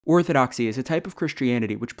Orthodoxy is a type of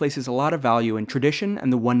Christianity which places a lot of value in tradition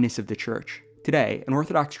and the oneness of the church. Today, an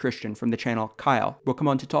Orthodox Christian from the channel, Kyle, will come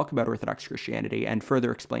on to talk about Orthodox Christianity and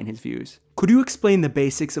further explain his views. Could you explain the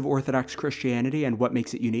basics of Orthodox Christianity and what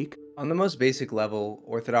makes it unique? On the most basic level,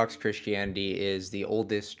 Orthodox Christianity is the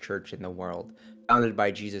oldest church in the world, founded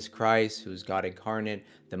by Jesus Christ, who's God incarnate,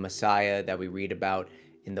 the Messiah that we read about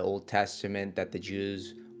in the Old Testament that the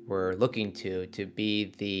Jews were looking to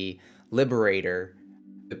be the liberator.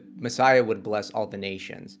 The Messiah would bless all the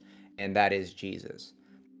nations, and that is Jesus.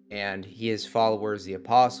 And his followers, the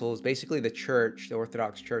apostles, basically the church, the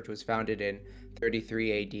Orthodox Church, was founded in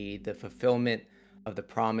 33 AD, the fulfillment of the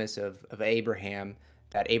promise of Abraham,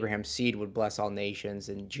 that Abraham's seed would bless all nations,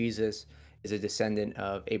 and Jesus is a descendant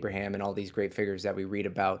of Abraham and all these great figures that we read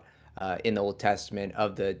about in the Old Testament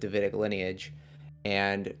of the Davidic lineage.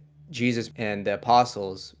 And Jesus and the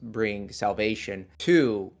apostles bring salvation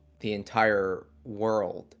to the entire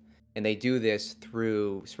world. And they do this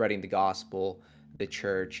through spreading the gospel, the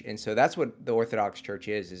church. And so that's what the Orthodox Church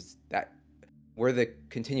is that we're the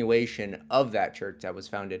continuation of that church that was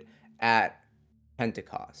founded at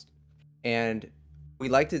Pentecost. And we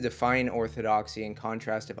like to define Orthodoxy in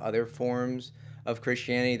contrast of other forms of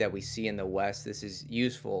Christianity that we see in the West. This is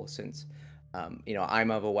useful since, I'm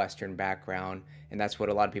of a Western background, and that's what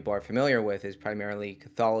a lot of people are familiar with is primarily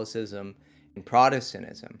Catholicism and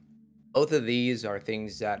Protestantism. Both of these are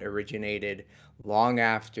things that originated long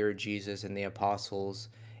after Jesus and the apostles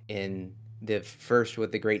in the first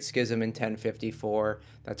with the Great Schism in 1054.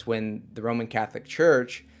 That's when the Roman Catholic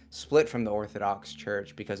Church split from the Orthodox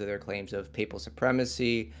Church because of their claims of papal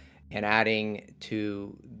supremacy and adding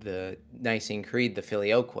to the Nicene Creed the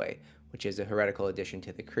Filioque, which is a heretical addition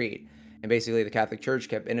to the creed. And basically, the Catholic Church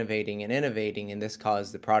kept innovating and innovating, and this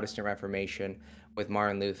caused the Protestant Reformation with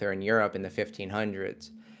Martin Luther in Europe in the 1500s.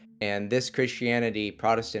 And this Christianity,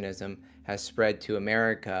 Protestantism, has spread to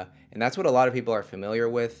America, and that's what a lot of people are familiar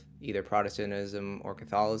with, either Protestantism or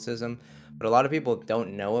Catholicism. But a lot of people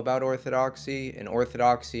don't know about Orthodoxy, and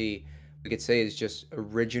Orthodoxy, we could say, is just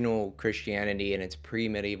original Christianity in its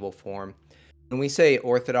pre-medieval form. When we say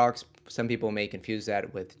Orthodox, some people may confuse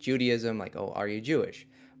that with Judaism, like, oh, are you Jewish?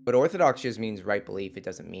 But Orthodox just means right belief. It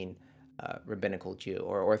doesn't mean rabbinical Jew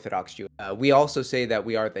or Orthodox Jew. We also say that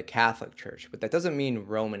we are the Catholic Church, but that doesn't mean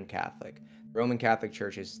Roman Catholic. The Roman Catholic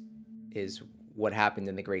Church is what happened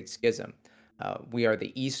in the Great Schism. We are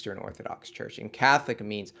the Eastern Orthodox Church, and Catholic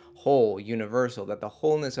means whole, universal, that the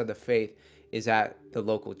wholeness of the faith is at the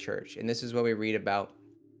local church. And this is what we read about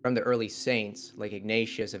from the early saints, like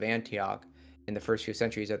Ignatius of Antioch in the first few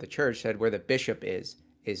centuries of the church, said where the bishop is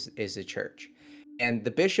the church. And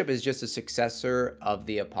the bishop is just a successor of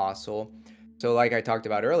the apostle. So like I talked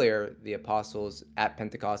about earlier, the apostles at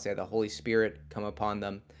Pentecost, they had the Holy Spirit come upon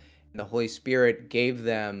them. And the Holy Spirit gave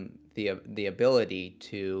them the ability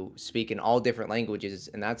to speak in all different languages,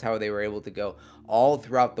 and that's how they were able to go all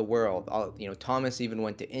throughout the world. Thomas even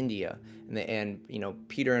went to India, and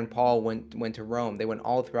Peter and Paul went to Rome. They went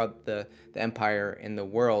all throughout the empire and the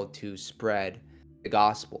world to spread the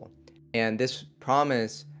gospel. And this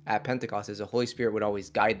promise at Pentecost is the Holy Spirit would always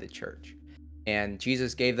guide the church. And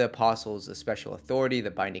Jesus gave the apostles a special authority, the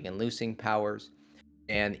binding and loosing powers.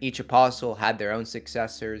 And each apostle had their own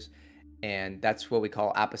successors. And that's what we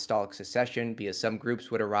call apostolic succession, because some groups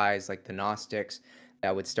would arise, like the Gnostics,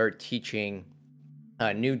 that would start teaching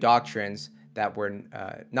new doctrines that were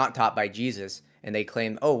not taught by Jesus. And they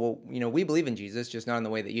claimed, oh, well, we believe in Jesus, just not in the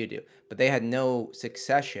way that you do. But they had no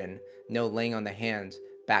succession, no laying on the hands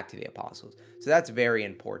back to the apostles. So that's very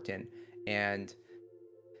important. And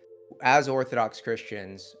as Orthodox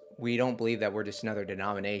Christians, we don't believe that we're just another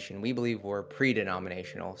denomination. We believe we're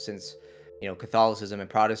pre-denominational, since Catholicism and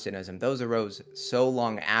Protestantism, those arose so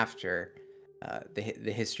long after the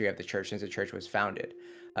history of the church, since the church was founded.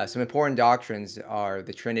 Some important doctrines are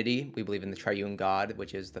the Trinity. We believe in the triune God,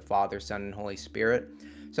 which is the Father, Son, and Holy Spirit.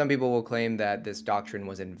 Some people will claim that this doctrine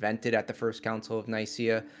was invented at the First Council of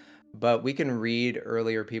Nicaea, but we can read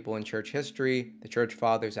earlier people in church history, the church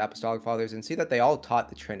fathers, apostolic fathers, and see that they all taught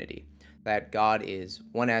the Trinity, that God is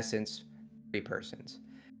one essence, three persons.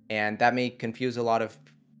 And that may confuse a lot of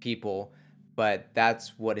people, but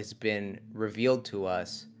that's what has been revealed to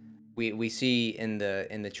us. We see in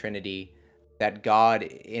the Trinity that God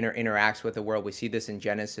interacts with the world. We see this in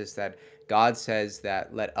Genesis, that God says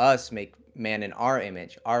that let us make man in our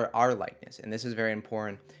image, our likeness. And this is very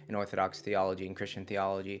important in Orthodox theology and Christian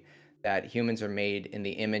theology, that humans are made in the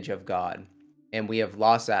image of God. And we have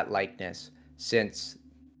lost that likeness since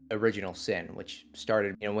original sin, which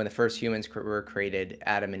started, when the first humans were created,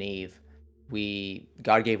 Adam and Eve.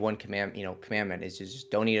 God gave one commandment is just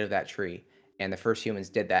don't eat of that tree. and the first humans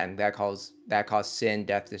did that, and that caused sin,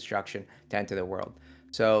 death, destruction to enter the world.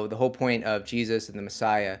 So the whole point of Jesus and the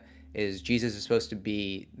Messiah is Jesus is supposed to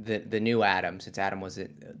be the new Adam, since Adam was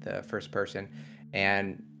the first person,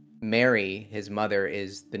 and Mary, his mother,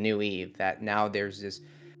 is the new Eve. That now there's this,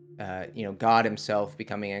 God Himself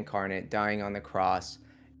becoming incarnate, dying on the cross,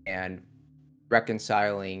 and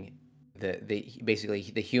reconciling the basically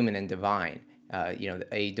the human and divine.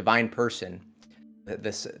 A divine person,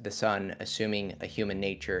 the Son, assuming a human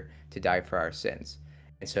nature to die for our sins.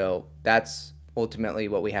 And so that's ultimately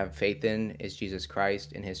what we have faith in, is Jesus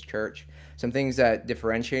Christ and His church. Some things that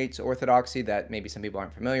differentiates Orthodoxy that maybe some people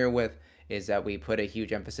aren't familiar with is that we put a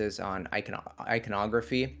huge emphasis on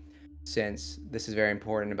iconography, since this is very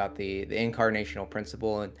important about the incarnational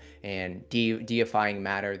principle and deifying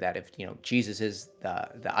matter, that if Jesus is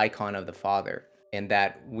the icon of the Father, and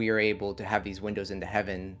that we are able to have these windows into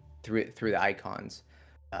heaven through the icons.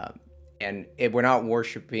 um, we're not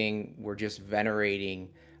worshiping, we're just venerating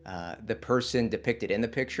the person depicted in the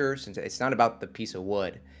picture, since it's not about the piece of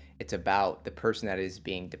wood, it's about the person that is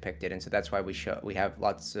being depicted. And so that's why we have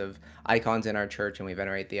lots of icons in our church, and we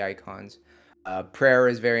venerate the icons. Prayer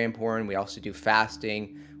is very important. We also do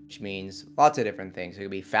fasting, which means lots of different things. It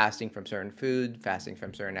could be fasting from certain food, fasting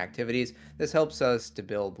from certain activities. This helps us to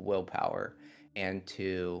build willpower and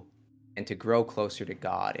to grow closer to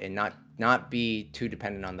God, and not be too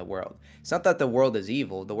dependent on the world. It's not that the world is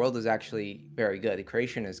evil. The world is actually very good. The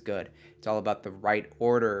creation is good. It's all about the right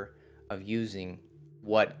order of using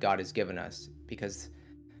what God has given us, because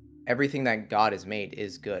everything that God has made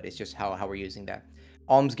is good. It's just how we're using that.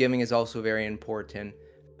 Almsgiving is also very important.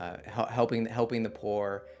 Helping the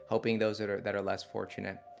poor, helping those that are less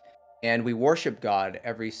fortunate. And we worship God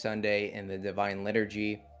every Sunday in the Divine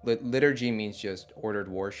Liturgy. Liturgy means just ordered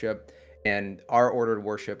worship. And our ordered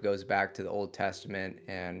worship goes back to the Old Testament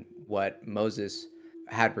and what Moses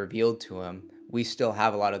had revealed to him. We still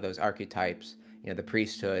have a lot of those archetypes, the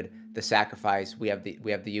priesthood, the sacrifice. We have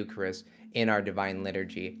the Eucharist in our Divine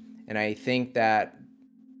Liturgy. And I think that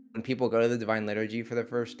when people go to the Divine Liturgy for the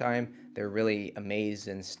first time, they're really amazed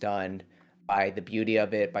and stunned by the beauty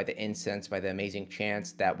of it, by the incense, by the amazing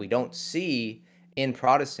chants that we don't see in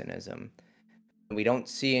Protestantism. We don't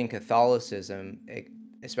see in Catholicism,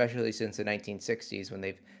 especially since the 1960s, when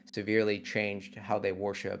they've severely changed how they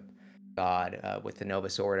worship God with the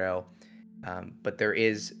Novus Ordo. But there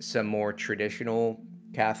is some more traditional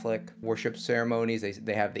Catholic worship ceremonies.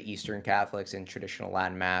 They have the Eastern Catholics in traditional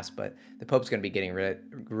Latin Mass, but the Pope's going to be getting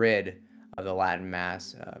rid of the Latin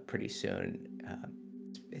Mass pretty soon.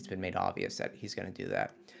 It's been made obvious that he's going to do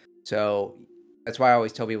that. So that's why I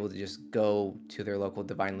always tell people to just go to their local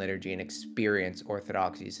Divine Liturgy and experience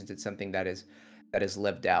Orthodoxy, since it's something that is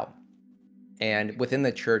lived out. And within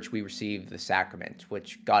the church, we receive the sacrament,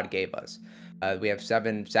 which God gave us. We have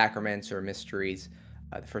 7 sacraments or mysteries.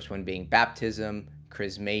 The first one being baptism,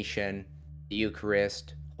 chrismation, the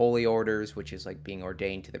Eucharist, holy orders, which is like being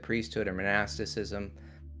ordained to the priesthood or monasticism,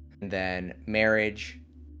 and then marriage,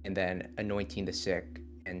 and then anointing the sick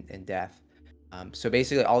and death. So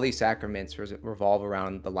basically, all these sacraments revolve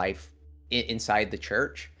around the life inside the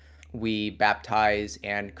church. We baptize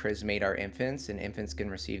and chrismate our infants, and infants can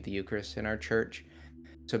receive the Eucharist in our church.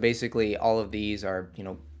 So basically, all of these are,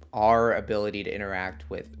 our ability to interact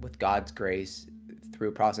with God's grace through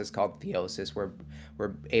a process called theosis, where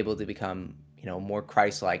we're able to become, more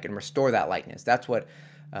Christ-like and restore that likeness. That's what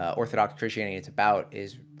Orthodox Christianity is about,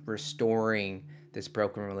 is restoring this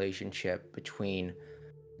broken relationship between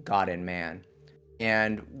God and man.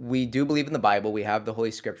 And we do believe in the Bible. We have the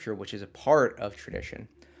Holy Scripture, which is a part of tradition.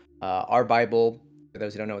 Our Bible, for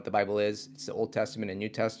those who don't know what the Bible is, it's the Old Testament and New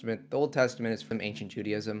Testament. The Old Testament is from ancient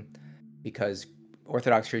Judaism, because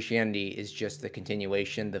Orthodox Christianity is just the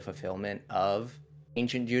continuation, the fulfillment of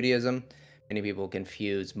ancient Judaism. Many people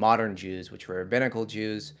confuse modern Jews, which were rabbinical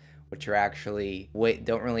Jews, which are actually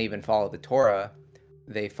don't really even follow the Torah.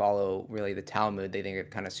 They follow really the Talmud. They think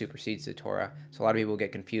it kind of supersedes the Torah. So a lot of people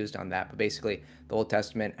get confused on that. But basically, the Old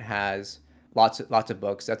Testament has lots of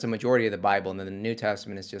books. That's a majority of the Bible, and then the New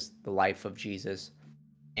Testament is just the life of Jesus.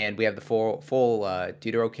 And we have the full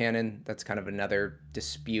Deuterocanon. That's kind of another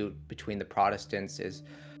dispute between the Protestants. Is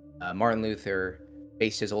Martin Luther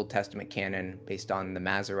based his Old Testament canon based on the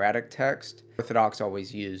Masoretic text. Orthodox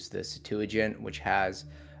always use the Septuagint, which has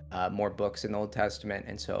more books in the Old Testament.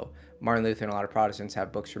 And so Martin Luther and a lot of Protestants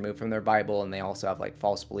have books removed from their Bible, and they also have like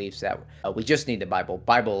false beliefs that we just need the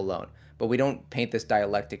Bible alone. But we don't paint this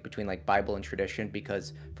dialectic between like Bible and tradition,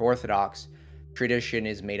 because for Orthodox, tradition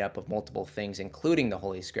is made up of multiple things, including the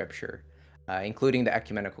Holy Scripture, including the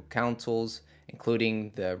ecumenical councils,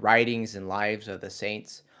 including the writings and lives of the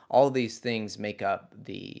saints. All these things make up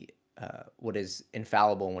the what is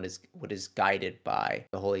infallible and what is guided by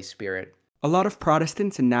the Holy Spirit. A lot of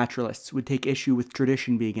Protestants and naturalists would take issue with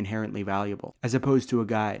tradition being inherently valuable, as opposed to a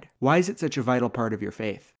guide. Why is it such a vital part of your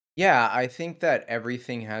faith? Yeah, I think that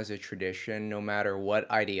everything has a tradition, no matter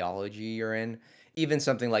what ideology you're in. Even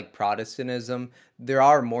something like Protestantism, there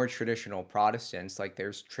are more traditional Protestants, like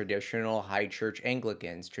there's traditional High Church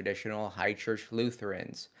Anglicans, traditional High Church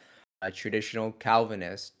Lutherans, a traditional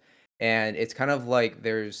Calvinist. And it's kind of like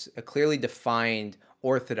there's a clearly defined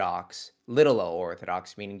Orthodox, little o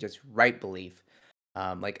Orthodox, meaning just right belief.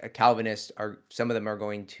 Like a Calvinist are some of them are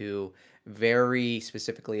going to very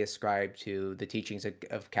specifically ascribe to the teachings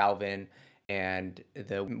of Calvin and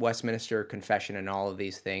the Westminster Confession and all of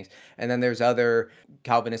these things. And then there's other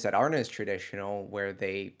Calvinists that aren't as traditional where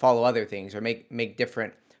they follow other things or make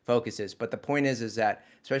different focuses. But the point is that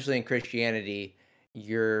especially in Christianity,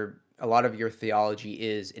 a lot of your theology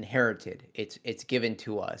is inherited. It's given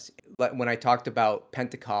to us. But when I talked about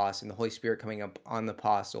Pentecost and the Holy Spirit coming up on the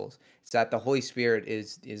apostles, it's that the Holy Spirit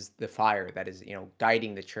is the fire that is,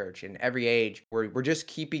 guiding the church. In every age, we're just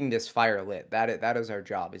keeping this fire lit. That is our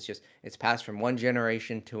job. It's passed from one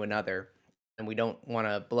generation to another. And we don't want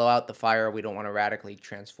to blow out the fire. We don't want to radically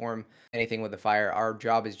transform anything with the fire. Our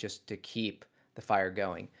job is just to keep the fire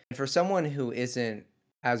going. And for someone who isn't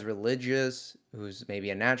as religious, who's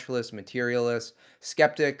maybe a naturalist, materialist,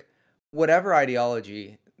 skeptic, whatever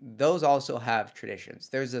ideology, those also have traditions.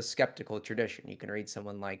 There's a skeptical tradition. You can read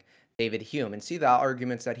someone like David Hume and see the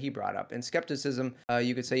arguments that he brought up. And skepticism,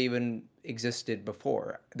 you could say, even existed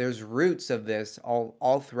before. There's roots of this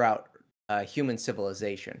all throughout human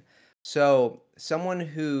civilization. So someone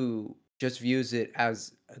who just views it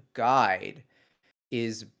as a guide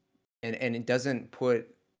is, and it doesn't put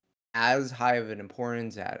as high of an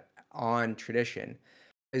importance on tradition,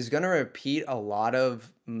 is going to repeat a lot of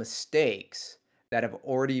mistakes that have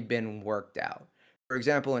already been worked out. For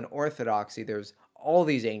example, in Orthodoxy, there's all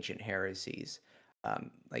these ancient heresies.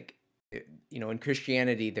 Like, in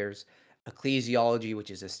Christianity, there's ecclesiology, which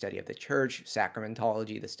is a study of the church,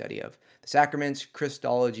 sacramentology, the study of the sacraments,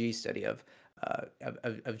 Christology, study of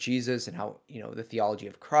Jesus and how, the theology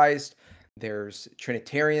of Christ. There's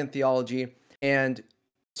Trinitarian theology, and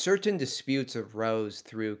certain disputes arose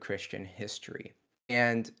through Christian history.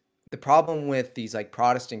 And the problem with these like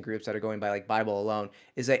Protestant groups that are going by like Bible alone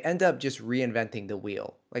is they end up just reinventing the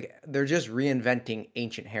wheel. Like they're just reinventing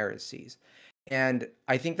ancient heresies. And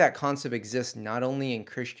I think that concept exists not only in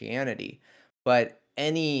Christianity, but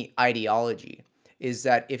any ideology, is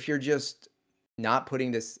that if you're just not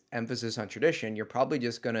putting this emphasis on tradition, you're probably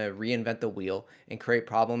just going to reinvent the wheel and create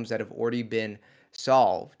problems that have already been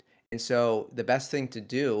solved. And so the best thing to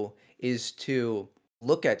do is to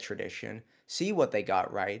look at tradition, see what they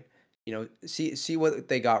got right, see what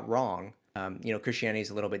they got wrong. Christianity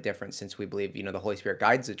is a little bit different since we believe, the Holy Spirit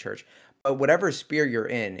guides the church. But whatever sphere you're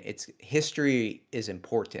in, it's history is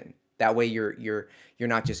important. That way you're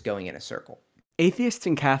not just going in a circle. Atheists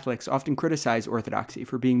and Catholics often criticize Orthodoxy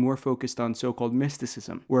for being more focused on so-called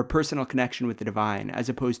mysticism, or a personal connection with the divine, as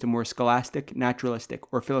opposed to more scholastic,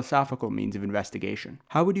 naturalistic, or philosophical means of investigation.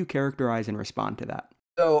 How would you characterize and respond to that?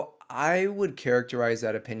 So I would characterize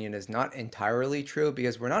that opinion as not entirely true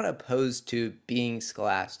because we're not opposed to being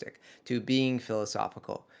scholastic, to being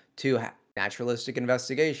philosophical, to naturalistic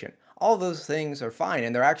investigation. All those things are fine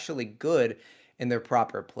and they're actually good in their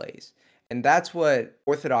proper place. And that's what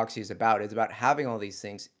orthodoxy is about. It's about having all these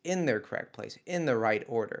things in their correct place, in the right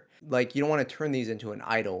order. Like you don't want to turn these into an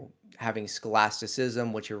idol, having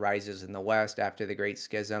scholasticism, which arises in the West after the Great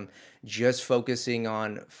Schism, just focusing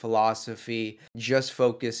on philosophy, just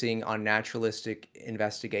focusing on naturalistic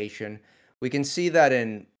investigation. We can see that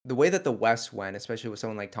in the way that the West went, especially with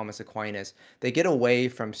someone like Thomas Aquinas, they get away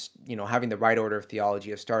from, having the right order of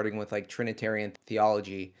theology, of starting with like Trinitarian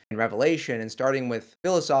theology and revelation and starting with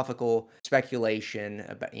philosophical speculation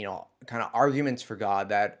about, kind of arguments for God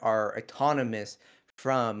that are autonomous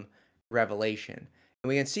from revelation. And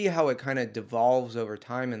we can see how it kind of devolves over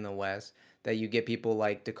time in the West, that you get people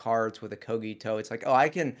like Descartes with a cogito. It's like, oh, I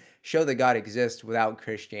can show that God exists without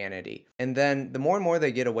Christianity. And then the more and more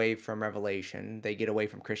they get away from revelation, they get away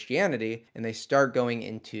from Christianity, and they start going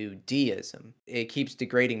into deism. It keeps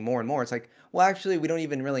degrading more and more. It's like, well, actually, we don't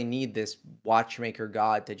even really need this watchmaker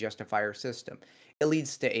God to justify our system. It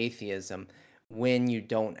leads to atheism when you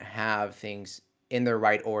don't have things in their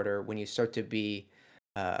right order, when you start to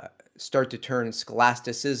turn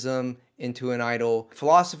scholasticism into an idol.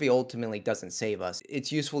 Philosophy ultimately doesn't save us.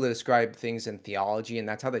 It's useful to describe things in theology, and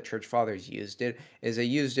that's how the church fathers used it, is they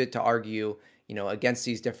used it to argue, against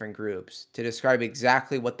these different groups, to describe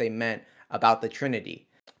exactly what they meant about the Trinity.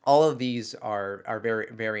 All of these are very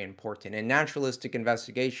very important. And naturalistic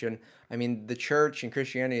investigation, I mean, the church and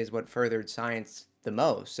Christianity is what furthered science the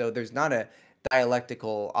most. So there's not a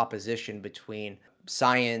dialectical opposition between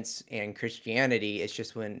science and Christianity. It's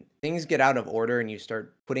just when things get out of order and you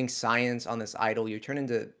start putting science on this idol, you turn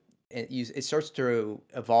into it starts to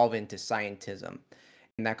evolve into scientism,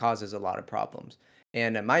 and that causes a lot of problems.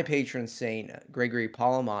 And my patron saint, Gregory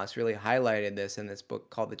Palamas, really highlighted this in this book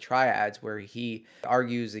called The Triads, where he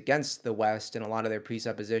argues against the West and a lot of their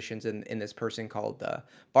presuppositions in this person called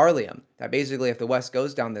Barlium. That basically, if the West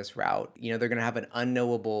goes down this route, they're going to have an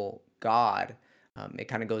unknowable God. It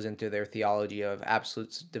kind of goes into their theology of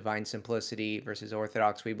absolute divine simplicity versus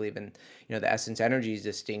Orthodox. We believe in, the essence energies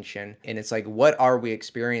distinction. And it's like, what are we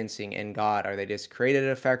experiencing in God? Are they just created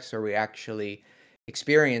effects, or are we actually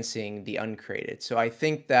experiencing the uncreated? So I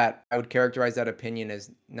think that I would characterize that opinion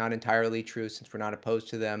as not entirely true, since we're not opposed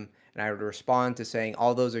to them. And I would respond to saying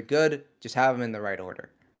all those are good, just have them in the right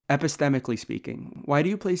order. Epistemically speaking, why do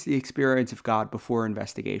you place the experience of God before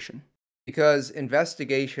investigation? Because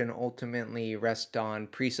investigation ultimately rests on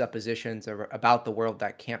presuppositions about the world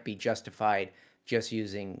that can't be justified just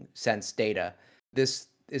using sense data. This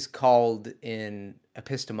is called, in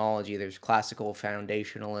epistemology, there's classical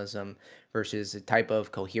foundationalism versus a type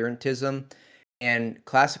of coherentism. And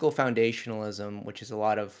classical foundationalism, which is a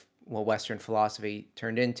lot of what Western philosophy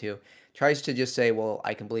turned into, tries to just say, well,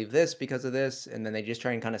 I can believe this because of this. And then they just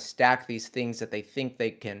try and kind of stack these things that they think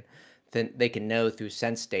they can know through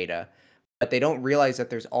sense data, but they don't realize that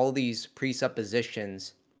there's all these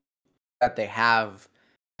presuppositions that they have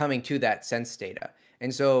coming to that sense data.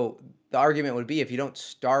 And so the argument would be, if you don't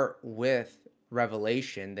start with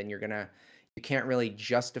revelation, then you can't really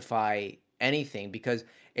justify anything, because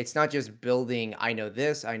it's not just building, I know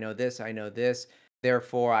this, I know this, I know this,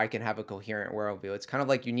 therefore I can have a coherent worldview. It's kind of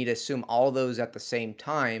like you need to assume all those at the same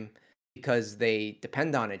time, because they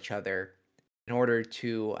depend on each other in order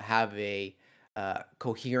to have a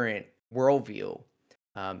coherent worldview.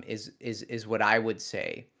 Is what I would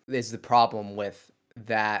say is the problem with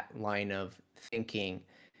that line of thinking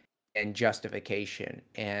and justification.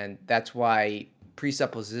 And that's why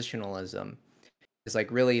presuppositionalism is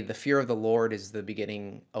like, really, the fear of the Lord is the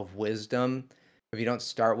beginning of wisdom. If you don't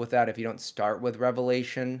start with that, if you don't start with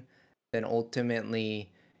revelation, then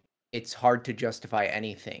ultimately it's hard to justify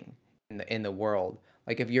anything in the world.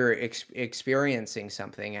 Like, if you're experiencing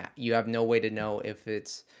something, you have no way to know if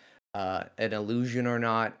it's an illusion or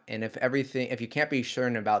not. And if you can't be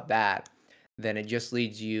certain about that, then it just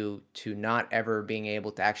leads you to not ever being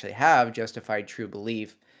able to actually have justified true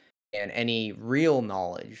belief, and any real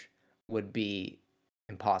knowledge would be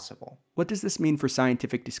impossible. What does this mean for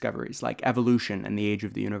scientific discoveries like evolution and the age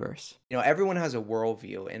of the universe? Everyone has a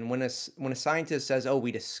worldview, and when a scientist says, "Oh,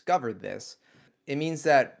 we discovered this," it means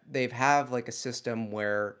that they've have like a system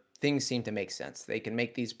where things seem to make sense. They can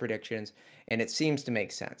make these predictions, and it seems to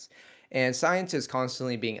make sense. And science is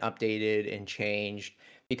constantly being updated and changed,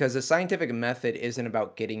 because the scientific method isn't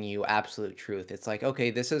about getting you absolute truth. It's like,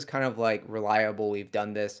 okay, this is kind of like reliable. We've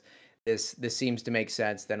done this. This seems to make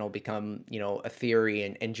sense. Then it'll become, a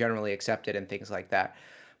theory, and generally accepted and things like that.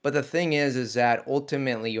 But the thing is that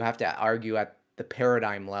ultimately you have to argue at the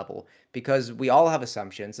paradigm level, because we all have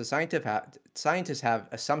assumptions. Scientists have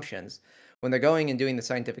assumptions when they're going and doing the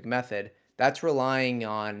scientific method. That's relying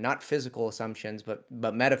on not physical assumptions, but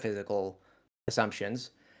metaphysical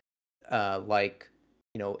assumptions, like,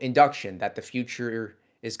 induction, that the future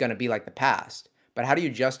is going to be like the past. But how do you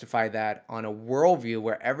justify that on a worldview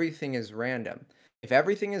where everything is random? If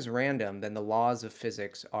everything is random, then the laws of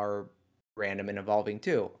physics are random and evolving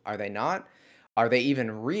too. Are they not? Are they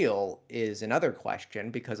even real is another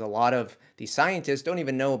question, because a lot of these scientists don't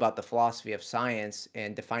even know about the philosophy of science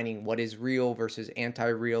and defining what is real versus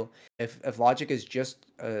anti-real. If logic is just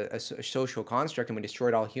a social construct and we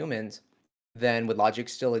destroyed all humans, then would logic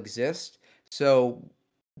still exist? So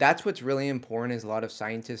that's what's really important, is a lot of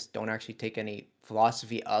scientists don't actually take any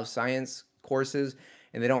philosophy of science courses,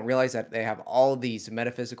 and they don't realize that they have all these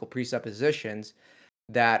metaphysical presuppositions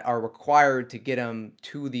that are required to get them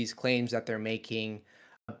to these claims that they're making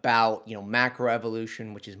about,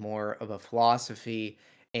 macroevolution, which is more of a philosophy,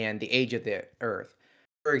 and the age of the earth.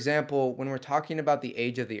 For example, when we're talking about the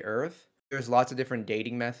age of the earth, there's lots of different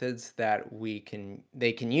dating methods that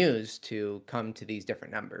they can use to come to these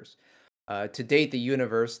different numbers. To date the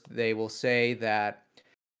universe, they will say that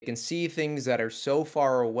they can see things that are so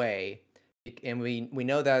far away, and we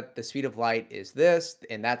know that the speed of light is this,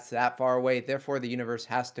 and that's that far away. Therefore, the universe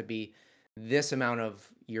has to be this amount of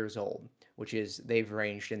years old, which is, they've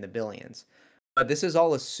ranged in the billions. But this is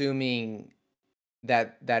all assuming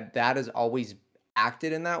that is always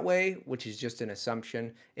acted in that way, which is just an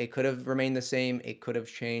assumption. It could have remained the same, it could have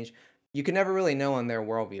changed. You can never really know on their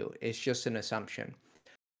worldview. It's just an assumption.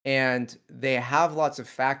 And they have lots of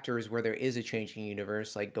factors where there is a changing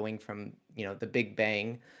universe, like going from, the Big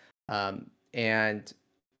Bang. And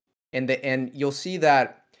you'll see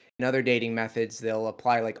that in other dating methods, they'll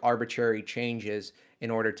apply like arbitrary changes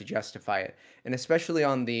in order to justify it. And especially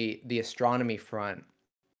on the astronomy front,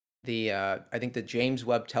 I think the James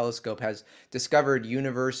Webb Telescope has discovered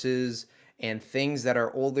universes and things that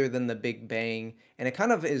are older than the Big Bang, and it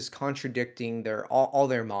kind of is contradicting all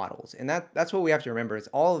their models. And that's what we have to remember. It's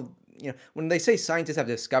all, when they say scientists have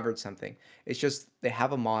discovered something, it's just they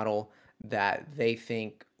have a model that they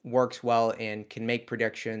think works well and can make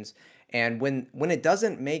predictions. And when it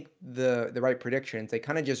doesn't make the right predictions, they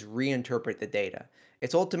kind of just reinterpret the data.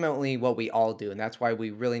 It's ultimately what we all do, and that's why we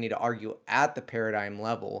really need to argue at the paradigm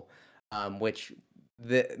level, which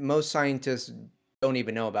the most scientists don't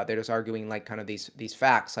even know about. They're just arguing like kind of these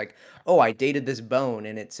facts, like, oh, I dated this bone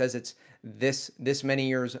and it says it's this many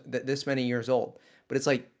years old. But it's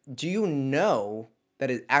like, do you know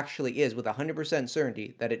that it actually is with 100%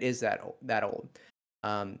 certainty that it is that old?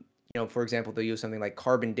 Um, for example, they'll use something like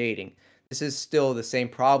carbon dating. This is still the same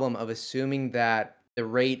problem of assuming that the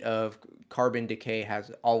rate of carbon decay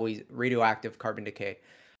has always radioactive carbon decay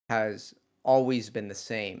has always been the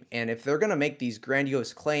same. And if they're going to make these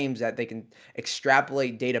grandiose claims that they can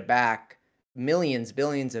extrapolate data back millions,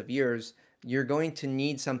 billions of years, you're going to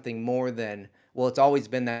need something more than, well, it's always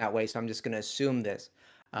been that way, so I'm just going to assume this.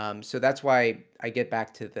 So that's why I get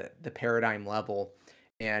back to the paradigm level,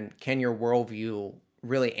 and can your worldview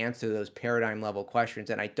really answer those paradigm level questions?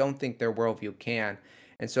 And I don't think their worldview can.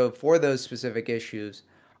 And so for those specific issues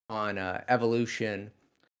on evolution,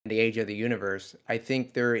 the age of the universe, I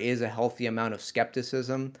think there is a healthy amount of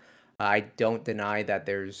skepticism. I don't deny that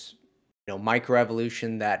there's,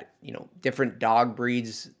 microevolution, that, different dog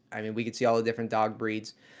breeds. I mean, we could see all the different dog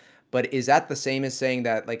breeds, but is that the same as saying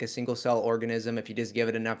that like a single cell organism, if you just give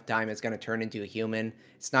it enough time, it's going to turn into a human?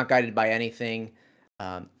 It's not guided by anything.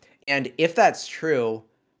 Um, and if that's true,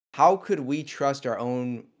 how could we trust our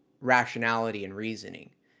own rationality and reasoning?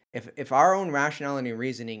 If our own rationality and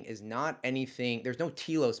reasoning is not anything, there's no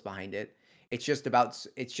telos behind it. It's just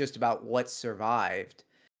about what survived.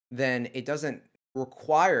 Then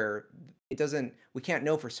require it doesn't we can't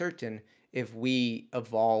know for certain if we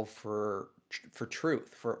evolve for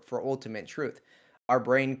truth, for ultimate truth. Our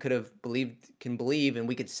brain can believe, and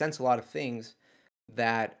we could sense a lot of things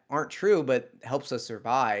that aren't true but helps us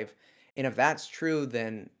survive. And if that's true,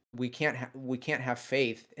 then we can't have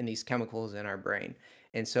faith in these chemicals in our brain.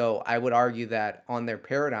 And so I would argue that on their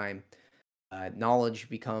paradigm, knowledge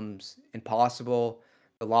becomes impossible.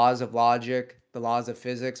 The laws of logic, the laws of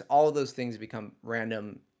physics, all of those things become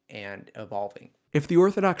random and evolving. If the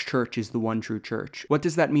Orthodox Church is the one true church, what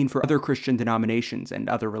does that mean for other Christian denominations and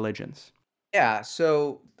other religions? Yeah,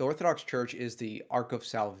 so the Orthodox Church is the ark of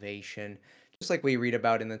salvation. Just like we read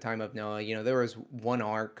about in the time of Noah, there was one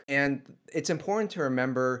ark. And it's important to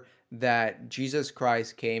remember that Jesus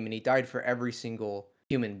Christ came and he died for every single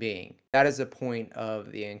human being. That is the point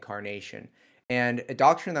of the incarnation. And a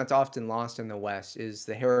doctrine that's often lost in the West is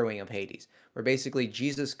the harrowing of Hades, where basically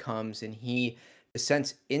Jesus comes and he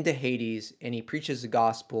descends into Hades and he preaches the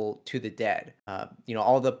gospel to the dead.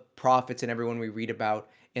 All the prophets and everyone we read about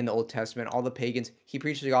in the Old Testament, all the pagans, he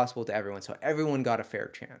preached the gospel to everyone. So everyone got a fair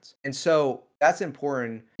chance. And so that's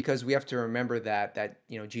important because we have to remember that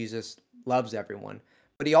Jesus loves everyone.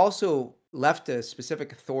 But he also left a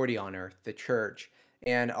specific authority on earth, the church.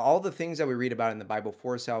 And all the things that we read about in the Bible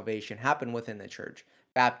for salvation happen within the church.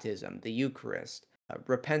 Baptism, the Eucharist,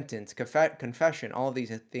 repentance, confession, all of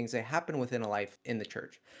these things, they happen within a life in the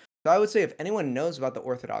church. So I would say if anyone knows about the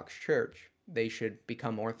Orthodox Church, they should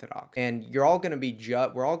become Orthodox. And we're all going to be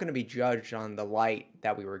judged on the light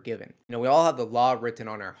that we were given. We all have the law written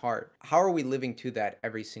on our heart. How are we living to that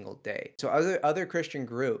every single day? So other Christian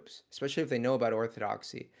groups, especially if they know about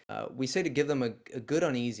Orthodoxy, we say to give them a good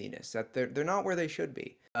uneasiness that they're not where they should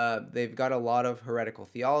be. They've got a lot of heretical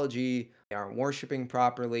theology. They aren't worshiping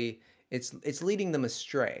properly. It's leading them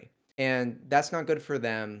astray. And that's not good for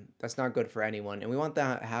them. That's not good for anyone. And we want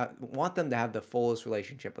them to have the fullest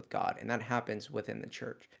relationship with God, and that happens within the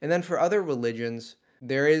church. And then for other religions,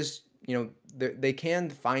 there is, they can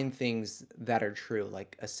find things that are true,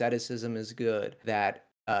 like asceticism is good. That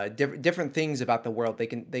different things about the world, they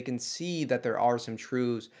can see that there are some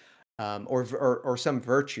truths, or some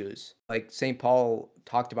virtues. Like Saint Paul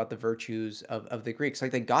talked about the virtues of the Greeks.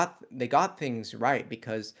 Like they got things right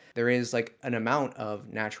because there is like an amount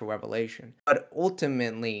of natural revelation. But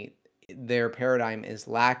ultimately, their paradigm is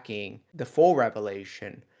lacking the full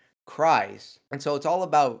revelation, Christ. And so it's all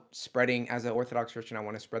about spreading. As an Orthodox Christian, I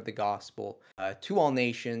want to spread the gospel to all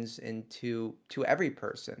nations and to every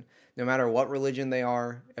person, no matter what religion they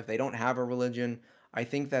are. If they don't have a religion, I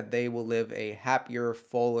think that they will live a happier,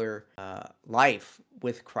 fuller life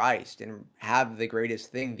with Christ and have the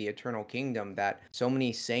greatest thing, the eternal kingdom that so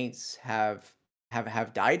many saints have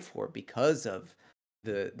died for because of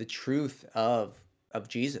the truth of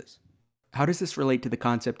Jesus. How does this relate to the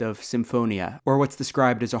concept of symphonia, or what's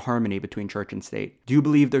described as a harmony between church and state? Do you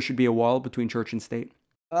believe there should be a wall between church and state?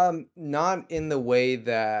 Not in the way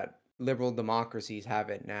that liberal democracies have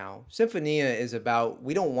it now. Symphonia is about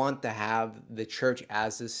we don't want to have the church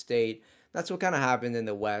as a state. That's what kind of happened in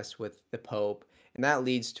the West with the Pope. And that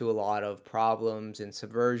leads to a lot of problems and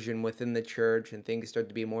subversion within the church, and things start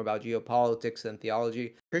to be more about geopolitics than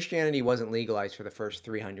theology. Christianity wasn't legalized for the first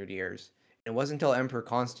 300 years. It wasn't until Emperor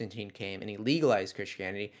Constantine came and he legalized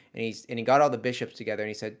Christianity, and he got all the bishops together and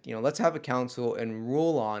he said, let's have a council and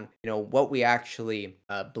rule on what we actually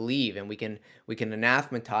believe, and we can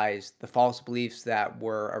anathematize the false beliefs that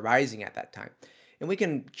were arising at that time. And we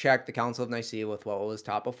can check the Council of Nicaea with what was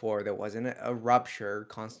taught before. There wasn't a rupture.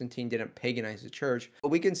 Constantine didn't paganize the church. But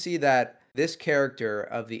we can see that this character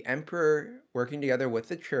of the emperor working together with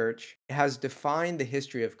the church has defined the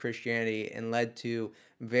history of Christianity and led to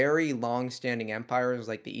very long-standing empires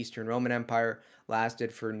like the Eastern Roman Empire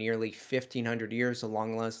lasted for nearly 1500 years, the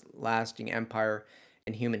longest lasting empire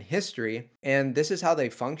in human history. And this is how they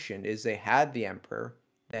functioned: is they had the emperor,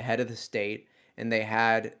 the head of the state, and they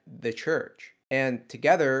had the church. And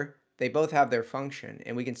together, they both have their function.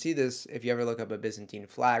 And we can see this if you ever look up a Byzantine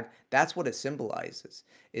flag. That's what it symbolizes,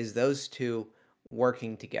 is those two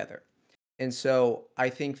working together. And so I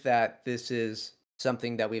think that this is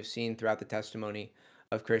something that we've seen throughout the testimony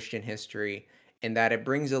of Christian history, and that it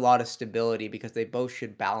brings a lot of stability because they both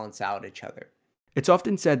should balance out each other. It's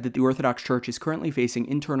often said that the Orthodox Church is currently facing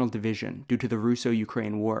internal division due to the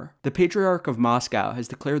Russo-Ukraine war. The Patriarch of Moscow has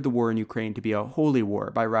declared the war in Ukraine to be a holy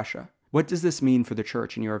war by Russia. What does this mean for the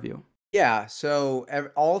church in your view? Yeah, so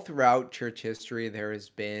all throughout church history, there has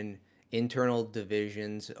been internal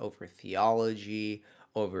divisions over theology,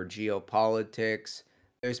 over geopolitics.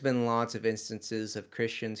 There's been lots of instances of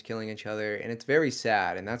Christians killing each other, and it's very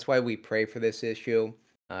sad. And that's why we pray for this issue.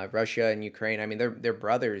 Russia and Ukraine, I mean, they're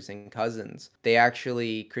brothers and cousins.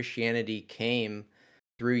 Christianity came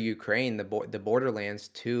through Ukraine, the borderlands,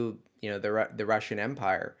 to the Russian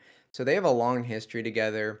Empire. So they have a long history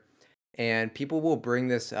together, and people will bring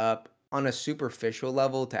this up on a superficial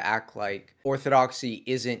level to act like orthodoxy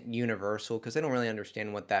isn't universal because they don't really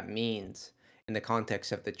understand what that means in the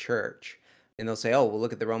context of the church. And they'll say, oh, well,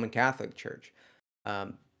 look at the Roman Catholic Church.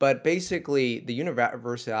 But basically, the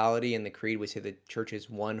universality in the creed, we say the church is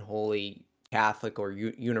one holy, Catholic, or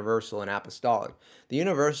universal and apostolic. The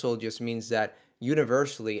universal just means that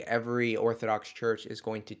universally every Orthodox church is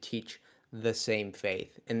going to teach the same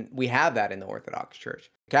faith. And we have that in the Orthodox Church.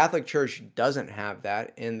 The Catholic Church doesn't have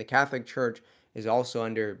that, and the Catholic Church is also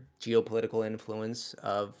under geopolitical influence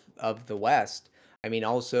of the West. I mean,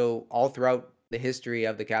 also all throughout the history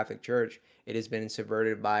of the Catholic Church, it has been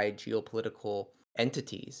subverted by geopolitical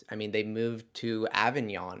entities. I mean, they moved to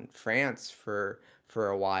Avignon, France for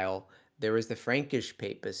a while. There was the Frankish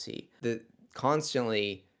papacy. The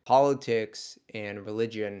constantly politics and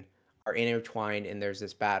religion are intertwined, and there's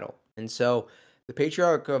this battle. And so the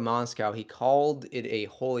Patriarch of Moscow, he called it a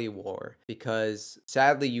holy war because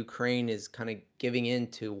sadly Ukraine is kind of giving in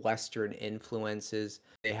to Western influences.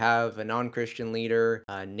 They have a non-Christian leader.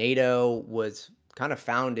 NATO was kind of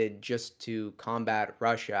founded just to combat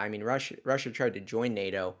Russia. I mean, Russia tried to join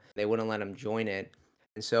NATO. They wouldn't let them join it.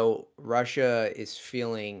 And so Russia is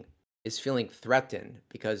feeling threatened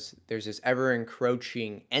because there's this ever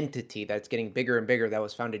encroaching entity that's getting bigger and bigger that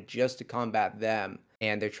was founded just to combat them,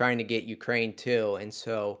 and they're trying to get Ukraine too. And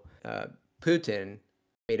so Putin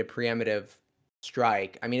made a preemptive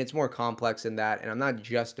strike. I mean, it's more complex than that, and I'm not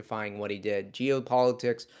justifying what he did.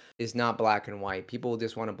 Geopolitics is not black and white. People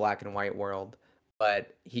just want a black and white world.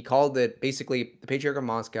 But he called it, basically, the Patriarch of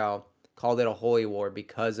Moscow called it a holy war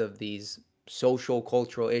because of these social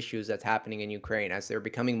cultural issues that's happening in Ukraine as they're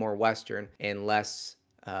becoming more Western and less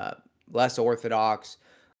Orthodox,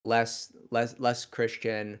 less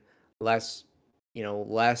Christian, less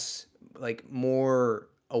less like more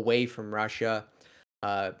away from Russia.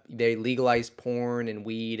 They legalized porn and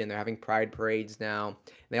weed, and they're having pride parades now.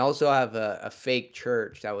 They also have a fake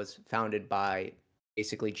church that was founded by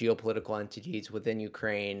basically geopolitical entities within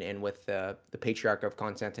Ukraine and with the Patriarch of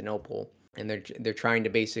Constantinople, and they're trying to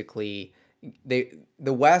basically the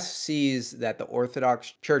West sees that the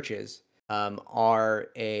Orthodox churches are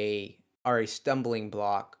a stumbling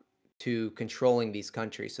block to controlling these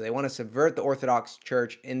countries. So they want to subvert the Orthodox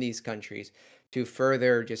Church in these countries to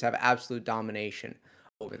further just have absolute domination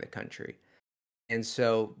over the country. And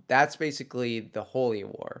so that's basically the holy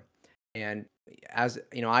war. And as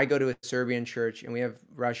you know, I go to a Serbian church and we have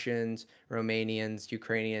Russians, Romanians,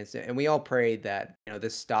 Ukrainians, and we all pray that,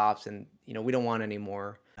 this stops and, we don't want any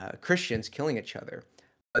more Christians killing each other.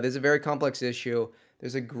 But there's a very complex issue.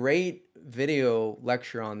 There's a great video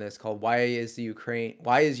lecture on this called Why is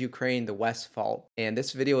Ukraine the West's fault? And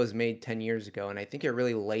this video was made 10 years ago, and I think it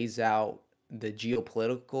really lays out the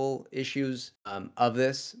geopolitical issues of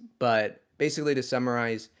this. But basically, to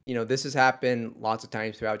summarize, this has happened lots of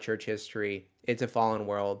times throughout church history. It's a fallen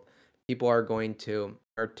world. People are going to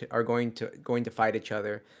fight each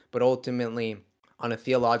other, but ultimately, on a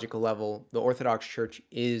theological level, the Orthodox Church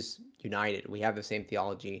is united. We have the same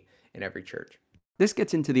theology in every church. This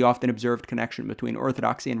gets into the often observed connection between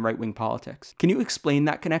orthodoxy and right-wing politics. Can you explain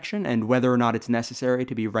that connection and whether or not it's necessary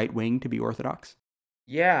to be right-wing to be orthodox?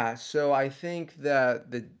 Yeah, so I think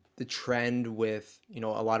that the trend with, a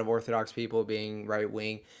lot of Orthodox people being right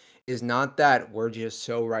wing is not that we're just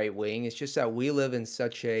so right wing. It's just that we live in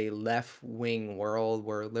such a left wing world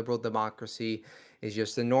where liberal democracy is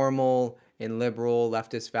just the normal, and liberal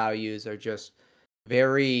leftist values are just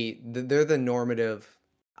they're the normative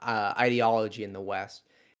ideology in the West.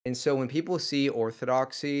 And so when people see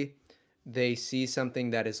Orthodoxy, they see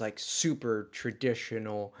something that is like super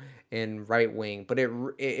traditional and right wing, but it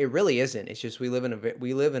really isn't. It's just we live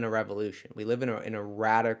in a revolution. We live in a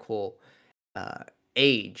radical uh,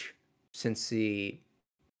 age since the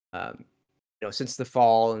um, since the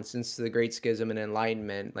fall and since the Great Schism and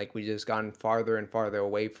Enlightenment. Like we just gone farther and farther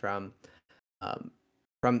away um,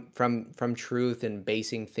 from truth and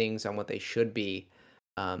basing things on what they should be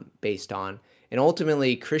based on. And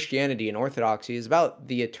ultimately, Christianity and Orthodoxy is about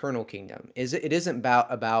the eternal kingdom. It isn't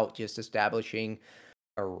about just establishing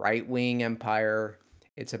a right wing empire.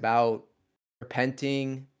 It's about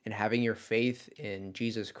repenting and having your faith in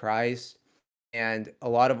Jesus Christ. And a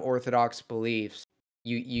lot of Orthodox beliefs,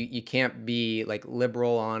 you can't be like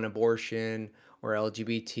liberal on abortion or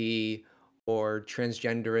LGBT or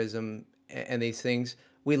transgenderism and these things.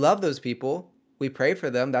 We love those people. We pray for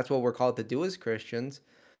them. That's what we're called to do as Christians.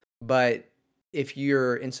 But if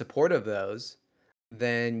you're in support of those,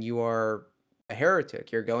 then you are a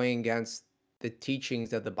heretic. You're going against the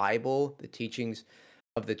teachings of the Bible, the teachings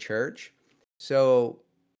of the church. So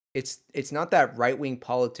it's not that right-wing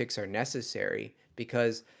politics are necessary,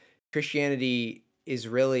 because Christianity is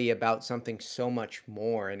really about something so much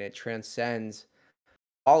more, and it transcends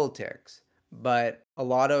politics. But a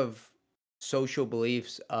lot of social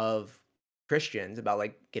beliefs of Christians about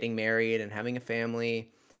like getting married and having a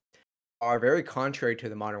family are very contrary to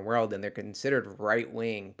the modern world, and they're considered right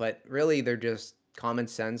wing, but really they're just common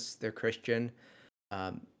sense. They're Christian.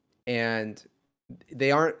 Um, and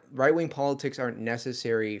they aren't right wing politics aren't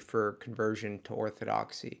necessary for conversion to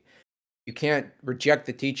orthodoxy. You can't reject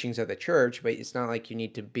the teachings of the church, but it's not like you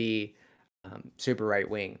need to be super right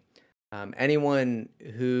wing. Anyone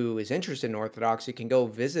who is interested in Orthodoxy can go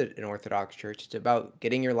visit an Orthodox church. It's about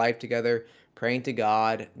getting your life together, praying to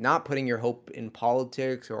God, not putting your hope in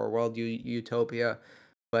politics or a world utopia,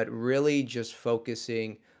 but really just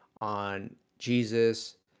focusing on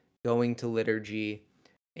Jesus, going to liturgy,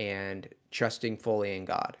 and trusting fully in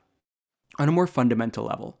God. On a more fundamental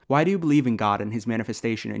level, why do you believe in God and his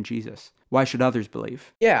manifestation in Jesus? Why should others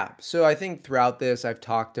believe? Yeah, so I think throughout this, I've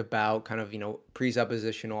talked about kind of,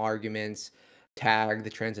 presuppositional arguments, tag the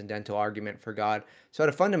transcendental argument for God. So at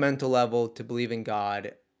a fundamental level, to believe in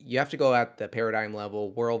God, you have to go at the paradigm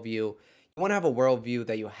level, worldview. You want to have a worldview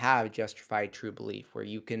that you have justified true belief, where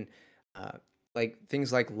you can, uh, like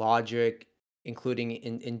things like logic, including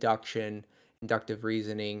inductive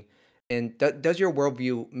reasoning. And does your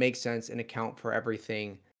worldview make sense and account for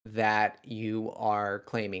everything that you are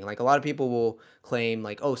claiming? Like a lot of people will claim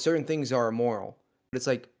like, oh, certain things are immoral. But it's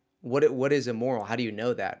like, what is immoral? How do you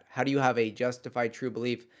know that? How do you have a justified true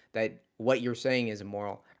belief that what you're saying is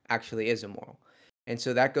immoral actually is immoral? And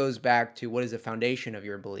so that goes back to what is the foundation of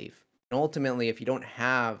your belief. And ultimately, if you don't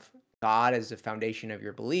have God as the foundation of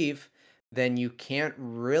your belief, then you can't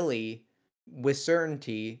really, with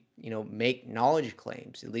certainty, make knowledge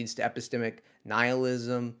claims. It leads to epistemic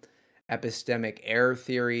nihilism, epistemic error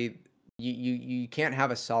theory. You can't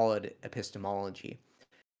have a solid epistemology.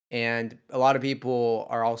 And a lot of people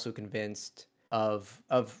are also convinced of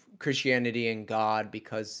Christianity and God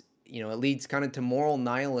because it leads kind of to moral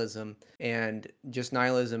nihilism and just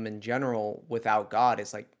nihilism in general without God.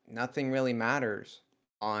 It's like nothing really matters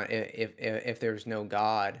on if there's no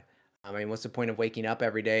God. I mean, what's the point of waking up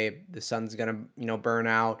every day? The sun's gonna, burn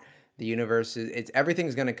out. The universe is, it's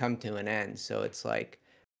everything's gonna come to an end. So it's like,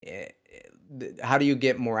 how do you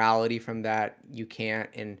get morality from that? You can't.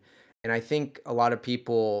 And I think a lot of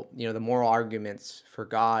people, the moral arguments for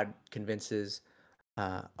God convinces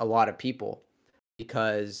a lot of people,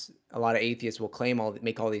 because a lot of atheists will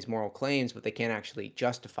make all these moral claims, but they can't actually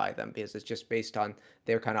justify them because it's just based on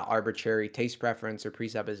their kind of arbitrary taste preference or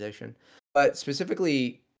presupposition. But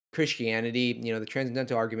specifically Christianity, the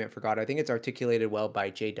transcendental argument for God, I think it's articulated well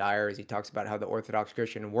by Jay Dyer as he talks about how the Orthodox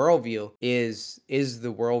Christian worldview is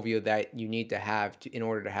the worldview that you need to have in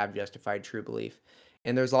order to have justified true belief.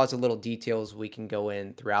 And there's lots of little details we can go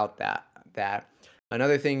in throughout that.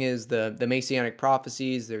 Another thing is the messianic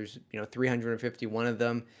prophecies. There's 351 of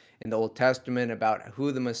them in the Old Testament about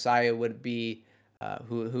who the Messiah would be,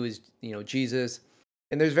 who is Jesus,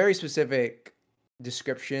 and there's very specific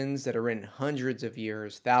descriptions that are written hundreds of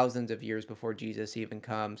years, thousands of years before Jesus even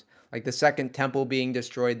comes. Like the second temple being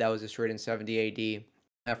destroyed, that was destroyed in 70 A.D.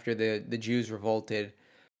 after the Jews revolted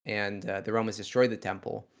and the Romans destroyed the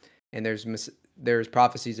temple. And there's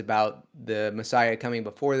prophecies about the Messiah coming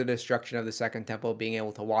before the destruction of the second temple, being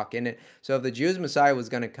able to walk in it. So if the Jews' Messiah was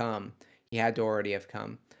going to come, he had to already have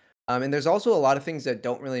come. And there's also a lot of things that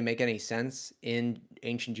don't really make any sense in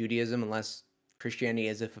ancient Judaism unless Christianity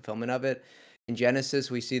is a fulfillment of it. In Genesis,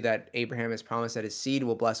 we see that Abraham has promised that his seed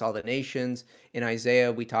will bless all the nations. In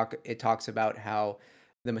Isaiah, it talks about how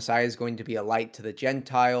the Messiah is going to be a light to the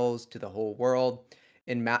Gentiles, to the whole world.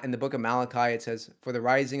 In the book of Malachi, it says, "For the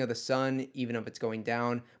rising of the sun, even if it's going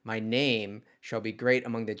down, my name shall be great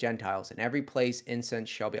among the Gentiles. In every place incense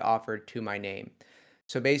shall be offered to my name."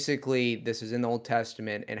 So basically, this is in the Old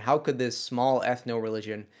Testament. And how could this small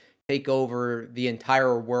ethno-religion take over the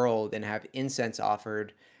entire world and have incense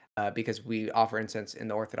offered? Because we offer incense in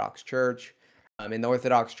the Orthodox Church. And the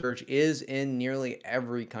Orthodox Church is in nearly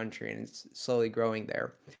every country, and it's slowly growing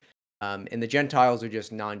there. And the Gentiles are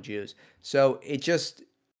just non-Jews. So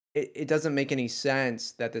it doesn't make any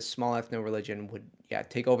sense that this small ethno-religion would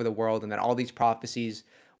take over the world, and that all these prophecies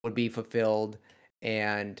would be fulfilled.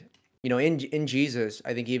 And in Jesus,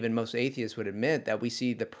 I think even most atheists would admit that we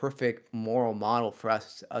see the perfect moral model for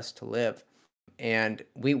us to live, and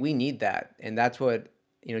we need that. And that's what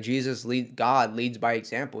God leads by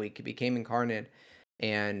example. He became incarnate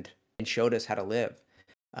and showed us how to live.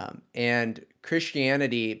 And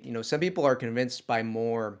Christianity, some people are convinced by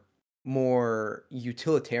more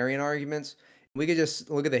utilitarian arguments. We could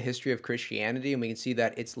just look at the history of Christianity, and we can see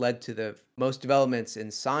that it's led to the most developments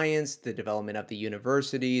in science, the development of the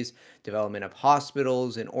universities, development of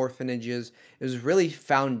hospitals and orphanages. It was really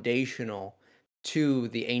foundational to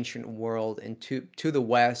the ancient world and to the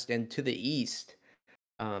West and to the East.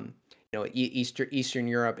 Eastern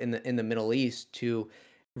Europe, in the Middle East, to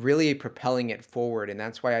really propelling it forward. And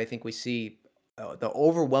that's why I think we see the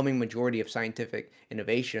overwhelming majority of scientific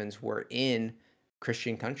innovations were in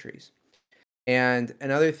Christian countries. And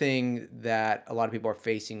another thing that a lot of people are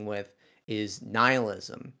facing with is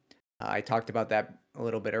nihilism. I talked about that a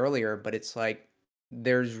little bit earlier, but it's like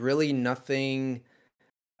there's really nothing.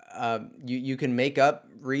 You can make up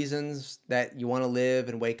reasons that you want to live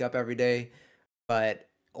and wake up every day, but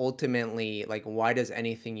ultimately, like, why does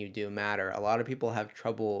anything you do matter? A lot of people have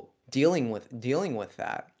trouble dealing with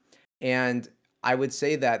that. And I would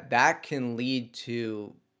say that that can lead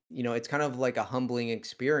to, it's kind of like a humbling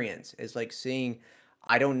experience. It's like seeing,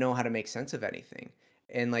 I don't know how to make sense of anything.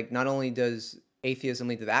 And like, not only does atheism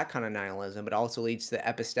lead to that kind of nihilism, but also leads to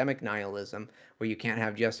epistemic nihilism, where you can't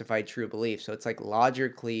have justified true belief. So it's like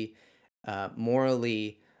logically,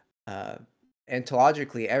 morally, uh,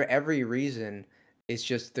 ontologically, every reason. It's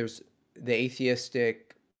just there's the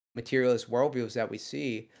atheistic materialist worldviews that we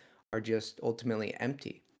see are just ultimately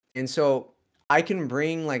empty. And so I can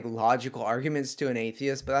bring like logical arguments to an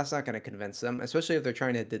atheist, but that's not going to convince them, especially if they're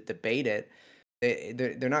trying to debate it.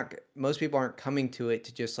 They're not, most people aren't coming to it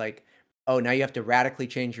to just like, oh, now you have to radically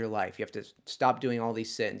change your life. You have to stop doing all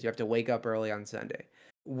these sins. You have to wake up early on Sunday.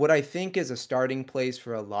 What I think is a starting place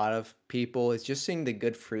for a lot of people is just seeing the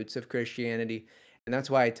good fruits of Christianity. And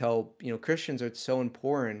that's why I tell, Christians are it's so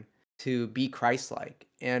important to be Christ-like.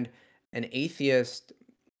 And an atheist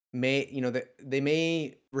may, they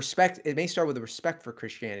may respect, it may start with a respect for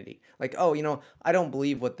Christianity. Like, oh, I don't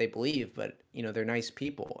believe what they believe, but, they're nice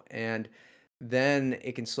people. And then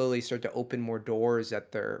it can slowly start to open more doors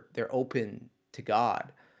that they're open to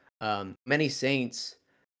God. Many saints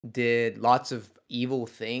did lots of evil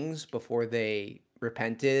things before they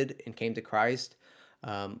repented and came to Christ.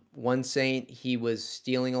 One saint, he was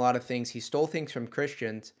stealing a lot of things. He stole things from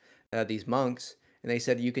Christians, these monks, and they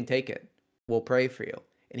said, "You can take it. We'll pray for you."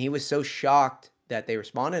 And he was so shocked that they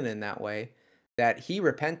responded in that way that he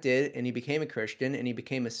repented and he became a Christian and he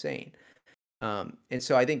became a saint. And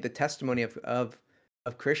so I think the testimony of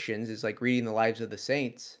Christians is like reading the lives of the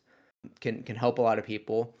saints can help a lot of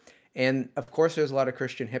people. And of course, there's a lot of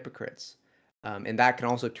Christian hypocrites, and that can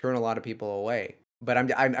also turn a lot of people away. But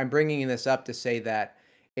I'm bringing this up to say that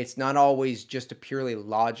it's not always just a purely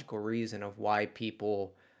logical reason of why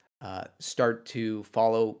people start to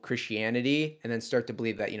follow Christianity and then start to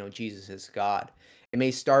believe that Jesus is God. It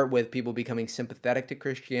may start with people becoming sympathetic to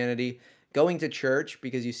Christianity, going to church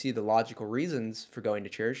because you see the logical reasons for going to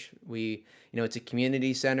church. It's a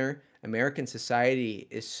community center. American society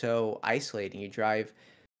is so isolating. You drive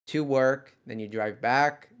to work, then you drive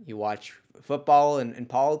back, you watch football and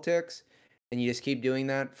politics, and you just keep doing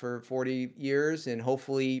that for 40 years, and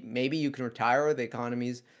hopefully maybe you can retire or the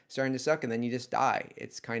economy's starting to suck, and then you just die.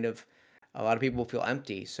 It's kind of a lot of people feel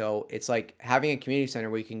empty. So it's like having a community center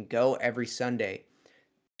where you can go every Sunday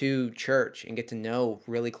to church and get to know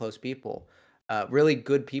really close people, really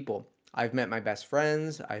good people. I've met my best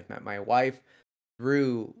friends, I've met my wife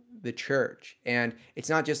through the church. And it's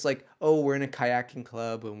not just like, oh, we're in a kayaking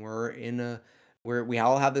club and we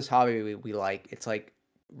all have this hobby we like. It's like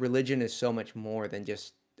religion is so much more than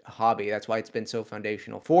just a hobby. That's why it's been so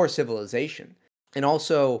foundational for civilization. And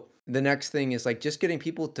also the next thing is like just getting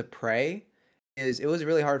people to pray. It was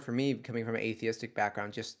really hard for me coming from an atheistic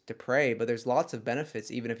background just to pray, but there's lots of benefits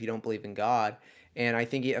even if you don't believe in God. And I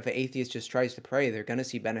think if an atheist just tries to pray, they're going to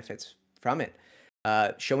see benefits from it.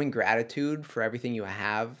 Showing gratitude for everything you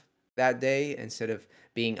have that day instead of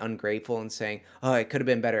being ungrateful and saying, "Oh, it could have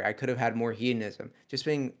been better. I could have had more hedonism." Just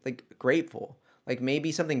being like grateful. Like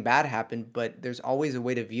maybe something bad happened, but there's always a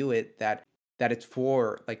way to view it that it's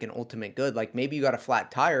for like an ultimate good. Like maybe you got a flat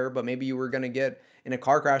tire, but maybe you were going to get in a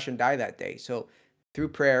car crash and die that day. So through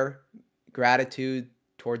prayer, gratitude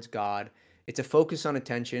towards God, it's a focus on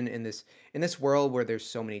attention in this world where there's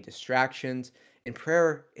so many distractions. In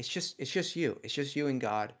prayer, it's just you. It's just you and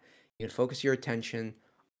God. You can focus your attention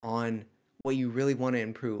on what you really want to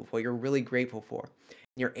improve, what you're really grateful for.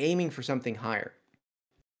 You're aiming for something higher.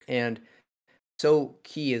 And so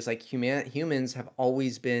key is like humans have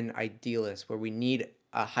always been idealists where we need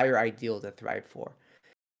a higher ideal to thrive for.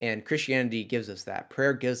 And Christianity gives us that.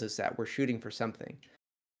 Prayer gives us that. We're shooting for something.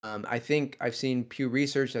 I think I've seen Pew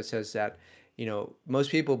Research that says that, most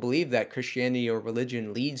people believe that Christianity or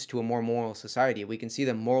religion leads to a more moral society. We can see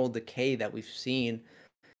the moral decay that we've seen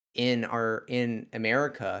in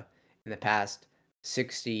America in the past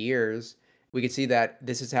 60 years. We could see that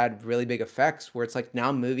this has had really big effects where it's like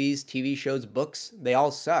now movies, TV shows, books, they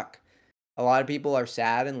all suck. A lot of people are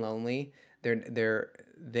sad and lonely. They're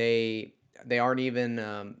they aren't even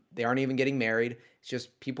getting married. It's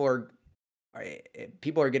just people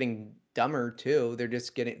are getting dumber too. They're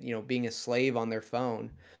just getting, being a slave on their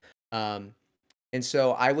phone. Um, and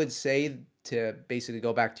so I would say to basically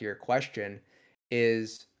go back to your question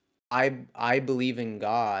is I believe in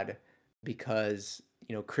God because,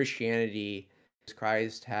 Christianity,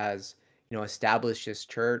 Christ has, established his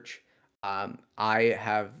church. I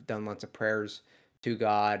have done lots of prayers to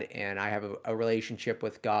God and I have a relationship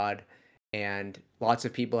with God and lots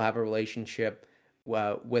of people have a relationship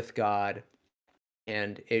with God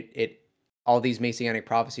and it all these messianic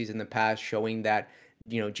prophecies in the past showing that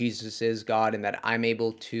Jesus is God and that I'm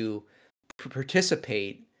able to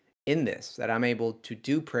participate in this, that I'm able to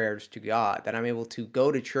do prayers to God, that I'm able to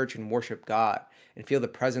go to church and worship God and feel the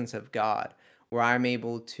presence of God, where I'm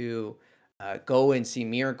able to go and see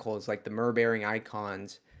miracles like the myrrh bearing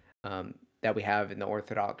icons that we have in the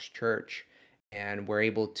Orthodox Church, and we're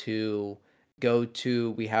able to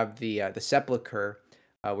we have the sepulcher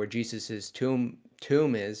where Jesus's tomb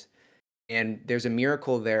is, and there's a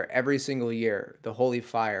miracle there every single year, the holy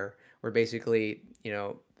fire, where basically,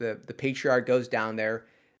 the patriarch goes down there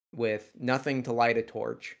with nothing to light a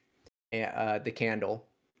torch, the candle,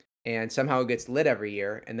 and somehow it gets lit every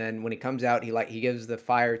year. And then when he comes out, he gives the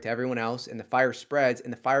fire to everyone else, and the fire spreads,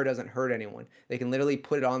 and the fire doesn't hurt anyone. They can literally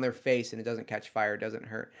put it on their face, and it doesn't catch fire, it doesn't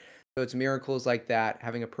hurt. So it's miracles like that,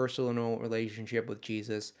 having a personal relationship with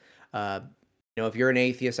Jesus. Uh, if you're an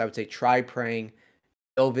atheist, I would say try praying,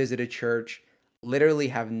 go visit a church, literally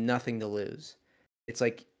have nothing to lose. It's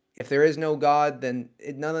like if there is no God, then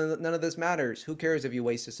none of this matters. Who cares if you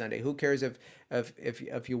waste a Sunday? Who cares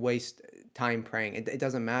if you waste time praying? It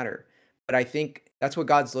doesn't matter. But I think that's what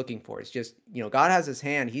God's looking for. It's just God has His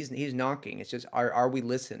hand. He's knocking. It's just are we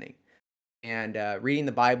listening and reading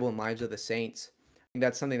the Bible and lives of the saints.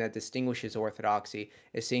 That's something that distinguishes Orthodoxy,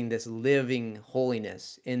 is seeing this living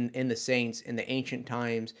holiness in the saints in the ancient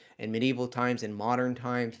times, in medieval times, in modern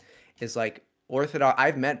times. Is like Orthodox.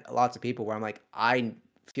 I've met lots of people where I'm like, I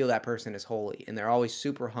feel that person is holy, and they're always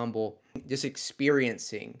super humble, just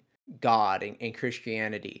experiencing God and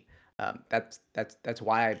Christianity. That's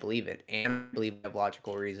why I believe it, and I believe I have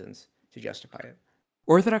logical reasons to justify it.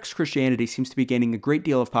 Orthodox Christianity seems to be gaining a great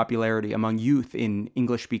deal of popularity among youth in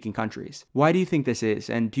English-speaking countries. Why do you think this is,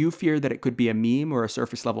 and do you fear that it could be a meme or a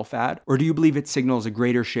surface-level fad, or do you believe it signals a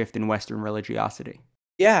greater shift in Western religiosity?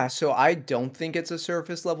 Yeah, so I don't think it's a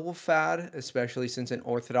surface level fad, especially since in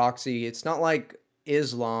Orthodoxy, it's not like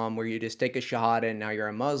Islam where you just take a shahada and now you're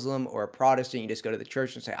a Muslim, or a Protestant, you just go to the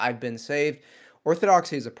church and say, I've been saved.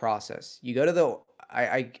 Orthodoxy is a process. You go to the,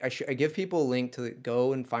 I give people a link to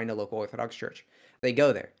go and find a local Orthodox church. They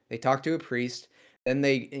go there, they talk to a priest, then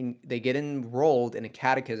they get enrolled in a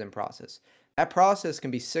catechism process. That process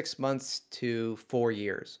can be 6 months to 4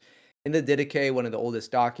 years. In the Didache, one of the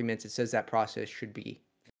oldest documents, it says that process should be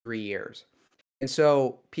 3 years. And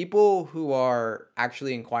so people who are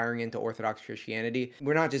actually inquiring into Orthodox Christianity,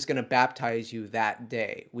 we're not just going to baptize you that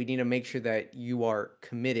day. We need to make sure that you are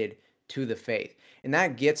committed to the faith. And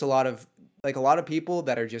that gets a lot of people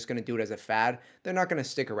that are just going to do it as a fad, they're not going to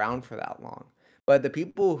stick around for that long. But the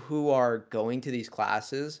people who are going to these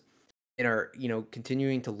classes and are,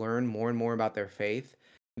 continuing to learn more and more about their faith,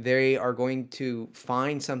 they are going to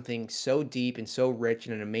find something so deep and so rich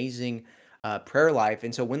and an amazing prayer life.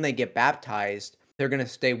 And so when they get baptized, they're going to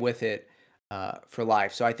stay with it for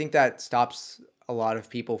life. So I think that stops a lot of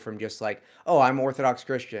people from just like, oh, I'm Orthodox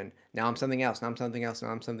Christian. Now I'm something else. Now I'm something else. Now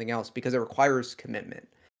I'm something else, because it requires commitment.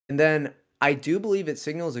 And then I do believe it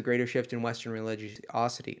signals a greater shift in Western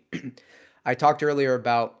religiosity. I talked earlier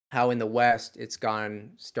about how in the West it's gone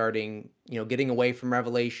starting, getting away from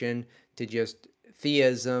revelation to just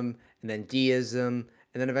theism, and then deism,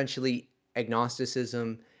 and then eventually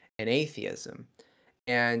agnosticism and atheism.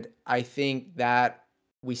 And I think that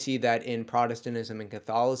we see that in Protestantism and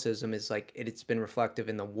Catholicism is like it's been reflective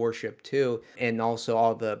in the worship too, and also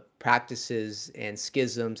all the practices and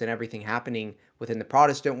schisms and everything happening within the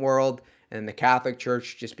Protestant world, and the Catholic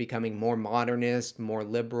Church just becoming more modernist, more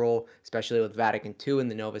liberal, especially with Vatican II and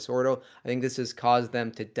the Novus Ordo. I think this has caused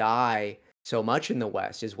them to die so much in the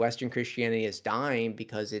West, is Western Christianity is dying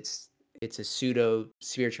because it's a pseudo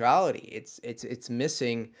spirituality. It's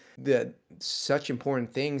missing the such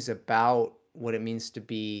important things about what it means to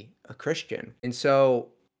be a Christian. And so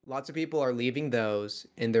lots of people are leaving those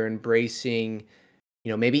and they're embracing,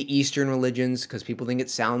 maybe Eastern religions because people think it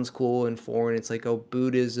sounds cool and foreign. It's like, oh,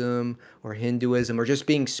 Buddhism or Hinduism, or just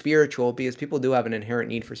being spiritual, because people do have an inherent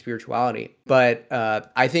need for spirituality. But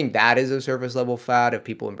I think that is a surface level fad of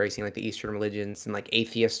people embracing like the Eastern religions, and like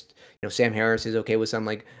atheist, Sam Harris is okay with some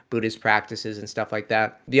like Buddhist practices and stuff like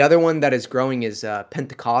that. The other one that is growing is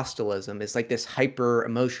Pentecostalism. It's like this hyper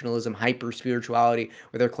emotionalism, hyper spirituality,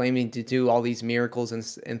 where they're claiming to do all these miracles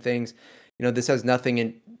and things. This has nothing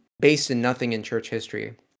in based in nothing in church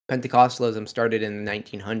history. Pentecostalism started in the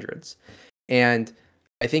 1900s. And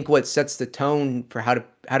I think what sets the tone for how to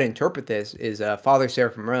interpret this is Father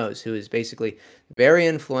Seraphim Rose, who is basically very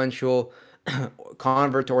influential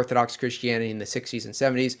convert to Orthodox Christianity in the 60s and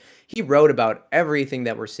 70s. He wrote about everything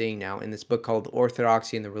that we're seeing now in this book called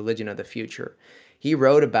Orthodoxy and the Religion of the Future. He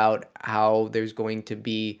wrote about how there's going to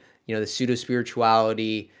be, the pseudo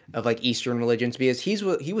spirituality of like Eastern religions, because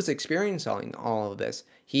he was experiencing all of this.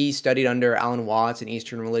 He studied under Alan Watts and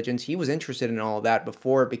Eastern religions. He was interested in all of that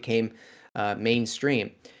before it became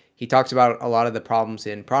mainstream. He talks about a lot of the problems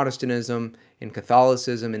in Protestantism, in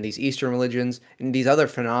Catholicism, in these Eastern religions, and these other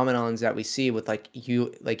phenomenons that we see with like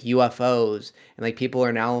UFOs, and like people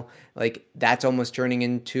are now like that's almost turning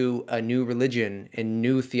into a new religion and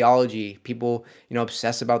new theology. People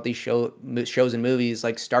obsess about these shows and movies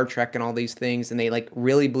like Star Trek and all these things, and they like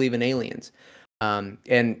really believe in aliens,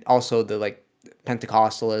 and also the like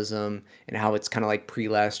Pentecostalism and how it's kind of like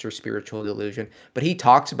prelest or spiritual delusion. But he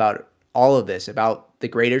talks about all of this, about the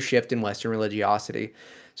greater shift in Western religiosity.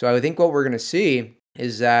 So I think what we're going to see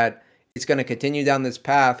is that it's going to continue down this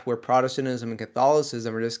path where Protestantism and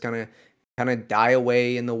Catholicism are just going to kind of die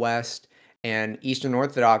away in the West, and Eastern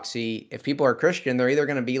Orthodoxy, if people are Christian, they're either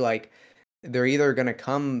going to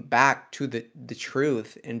come back to the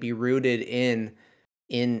truth and be rooted in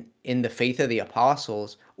the faith of the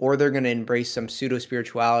apostles, or they're going to embrace some pseudo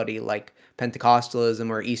spirituality like Pentecostalism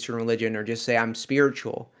or Eastern religion, or just say I'm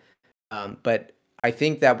spiritual. But I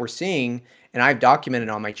think that we're seeing, and I've documented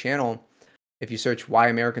on my channel, if you search why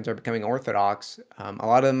Americans are becoming Orthodox, a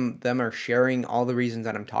lot of them are sharing all the reasons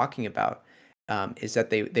that I'm talking about. is that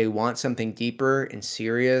they want something deeper and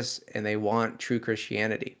serious, and they want true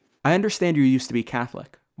Christianity. I understand you used to be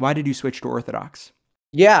Catholic. Why did you switch to Orthodox?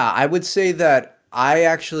 Yeah, I would say that I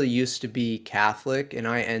actually used to be Catholic and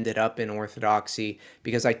I ended up in Orthodoxy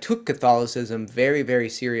because I took Catholicism very, very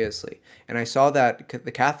seriously. And I saw that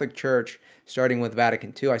the Catholic Church, starting with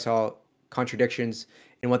Vatican II, I saw contradictions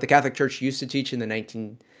in what the Catholic Church used to teach in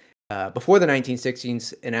the before the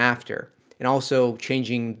 1960s and after, and also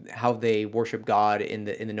changing how they worship God in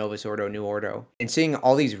the Novus Ordo, New Ordo, and seeing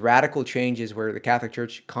all these radical changes where the Catholic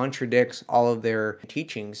Church contradicts all of their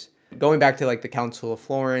teachings. Going back to like the Council of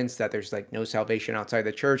Florence, that there's like no salvation outside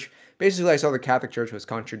the church. Basically, I saw the Catholic Church was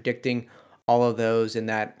contradicting all of those, and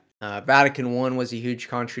that Vatican I was a huge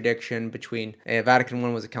contradiction between Vatican I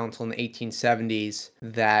was a council in the 1870s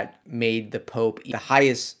that made the Pope the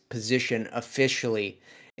highest position officially,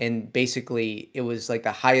 and basically it was like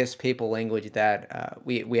the highest papal language that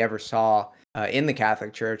we ever saw in the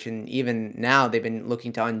Catholic Church. And even now they've been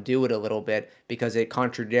looking to undo it a little bit because it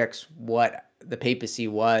contradicts what the papacy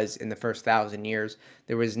was in the first 1,000 years.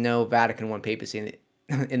 There was no Vatican I papacy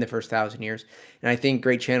in the first 1,000 years. And I think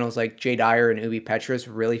great channels like Jay Dyer and Ubi Petrus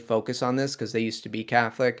really focus on this because they used to be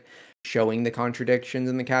Catholic, showing the contradictions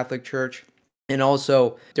in the Catholic Church. And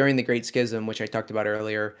also during the Great Schism, which I talked about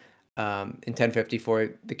earlier, in 1054,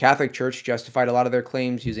 the Catholic Church justified a lot of their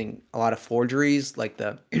claims using a lot of forgeries, like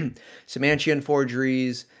the Samantian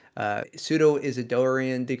forgeries,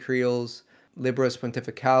 Pseudo-Isidorian decretals, Libros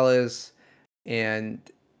Pontificalis, and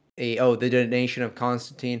the donation of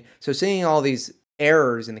Constantine. So seeing all these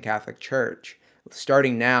errors in the Catholic Church,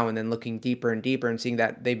 starting now and then looking deeper and deeper and seeing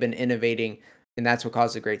that they've been innovating, and that's what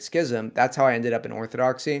caused the Great Schism. That's how I ended up in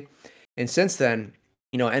Orthodoxy. And since then,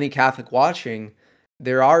 any Catholic watching,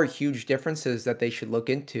 there are huge differences that they should look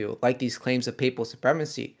into, like these claims of papal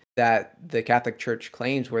supremacy that the Catholic Church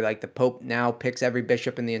claims, where like the Pope now picks every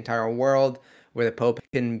bishop in the entire world, where the Pope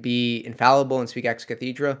can be infallible and speak ex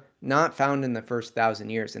cathedra, not found in the first 1,000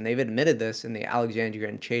 years. And they've admitted this in the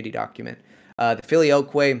Alexandrian Chedi document. The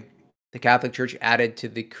Filioque, the Catholic Church added to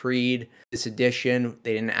the Creed this edition.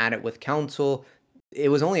 They didn't add it with council. It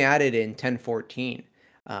was only added in 1014.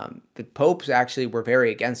 The popes actually were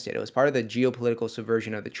very against it. It was part of the geopolitical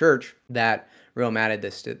subversion of the church that Rome added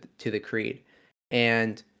this to the creed.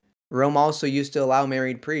 And Rome also used to allow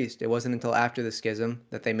married priests. It wasn't until after the schism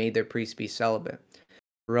that they made their priests be celibate.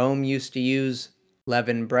 Rome used to use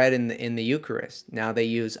leavened bread in the Eucharist. Now they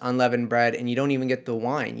use unleavened bread, and you don't even get the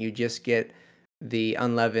wine. You just get the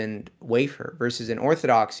unleavened wafer. Versus in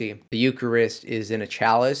Orthodoxy, the Eucharist is in a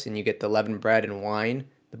chalice, and you get the leavened bread and wine,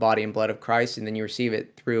 the body and blood of Christ, and then you receive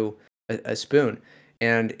it through a spoon.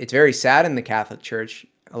 And it's very sad in the Catholic Church.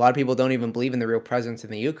 A lot of people don't even believe in the real presence in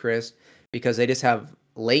the Eucharist because they just have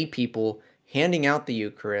lay people handing out the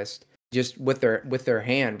Eucharist just with their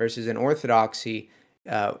hand. Versus in Orthodoxy,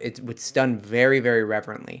 it's done very, very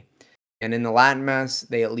reverently. And in the Latin Mass,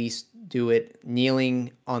 they at least do it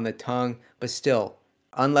kneeling on the tongue, but still,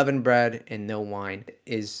 unleavened bread and no wine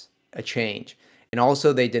is a change. And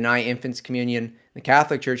also, they deny infants communion. In the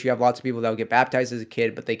Catholic Church, you have lots of people that will get baptized as a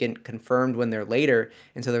kid, but they get confirmed when they're later.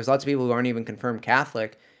 And so there's lots of people who aren't even confirmed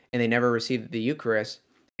Catholic, and they never receive the Eucharist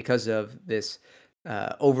because of this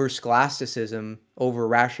over scholasticism, over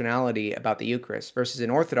rationality about the Eucharist. Versus in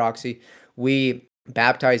Orthodoxy, we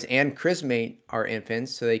baptize and chrismate our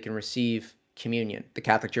infants so they can receive communion. The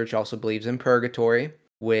Catholic Church also believes in purgatory,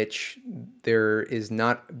 which there is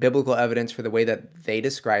not biblical evidence for the way that they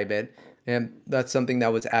describe it. And that's something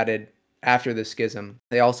that was added after the schism.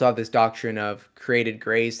 They also have this doctrine of created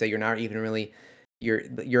grace, that you're not even really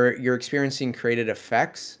you're experiencing created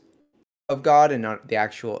effects of God and not the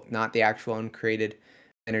actual uncreated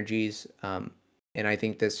energies. And I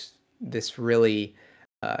think this really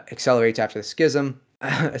accelerates after the schism,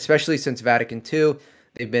 especially since Vatican II.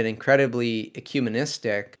 They've been incredibly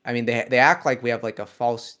ecumenistic. I mean, they act like we have like a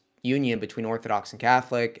false union between Orthodox and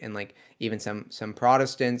Catholic, and like even some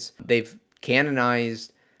Protestants. They've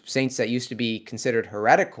canonized saints that used to be considered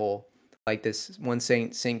heretical, like this one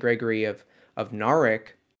saint, Saint Gregory of Narek,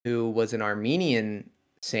 who was an Armenian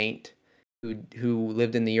saint who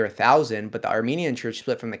lived in the year 1000, but the Armenian church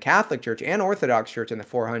split from the Catholic Church and Orthodox Church in the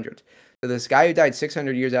 400s. So this guy who died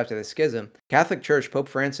 600 years after the schism, Catholic Church, Pope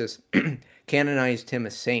Francis, canonized him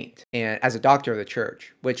a saint and as a doctor of the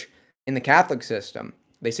church, which in the Catholic system,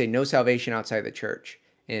 they say no salvation outside the church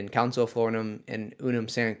in Council of Florinum and Unum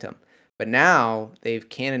Sanctum. But now they've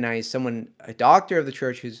canonized someone, a doctor of the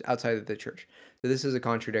church, who's outside of the church. So this is a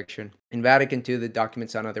contradiction. In Vatican II, the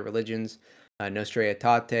documents on other religions, Nostra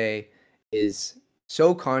Aetate, is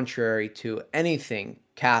so contrary to anything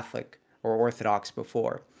Catholic or Orthodox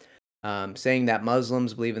before. saying that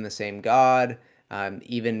Muslims believe in the same God,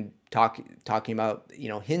 even talking about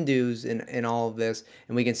Hindus in all of this,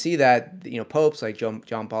 and we can see that popes like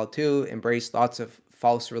John Paul II embraced lots of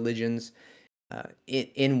false religions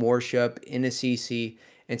in worship, in Assisi,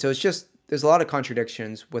 and so it's just there's a lot of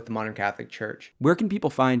contradictions with the modern Catholic Church. Where can people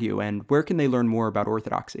find you, and where can they learn more about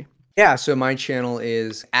Orthodoxy? Yeah, so my channel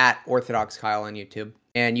is at Orthodox Kyle on YouTube,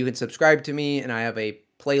 and you can subscribe to me, and I have a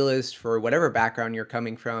playlist for whatever background you're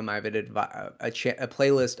coming from. I have a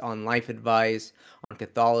playlist on life advice, on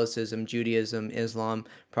Catholicism, Judaism, Islam,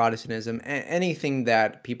 Protestantism, anything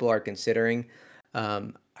that people are considering.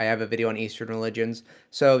 I have a video on Eastern religions,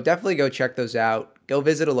 so definitely go check those out. Go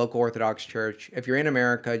visit a local Orthodox church. If you're in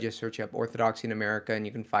America, just search up Orthodoxy in America, and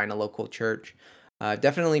you can find a local church.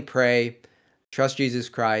 Definitely pray, trust Jesus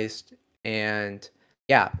Christ, and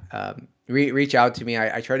yeah, reach out to me.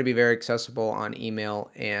 I try to be very accessible on email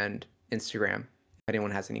and Instagram if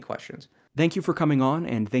anyone has any questions. Thank you for coming on,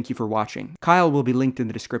 and thank you for watching. Kyle will be linked in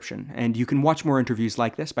the description, and you can watch more interviews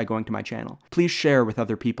like this by going to my channel. Please share with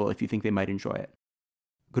other people if you think they might enjoy it.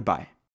 Goodbye.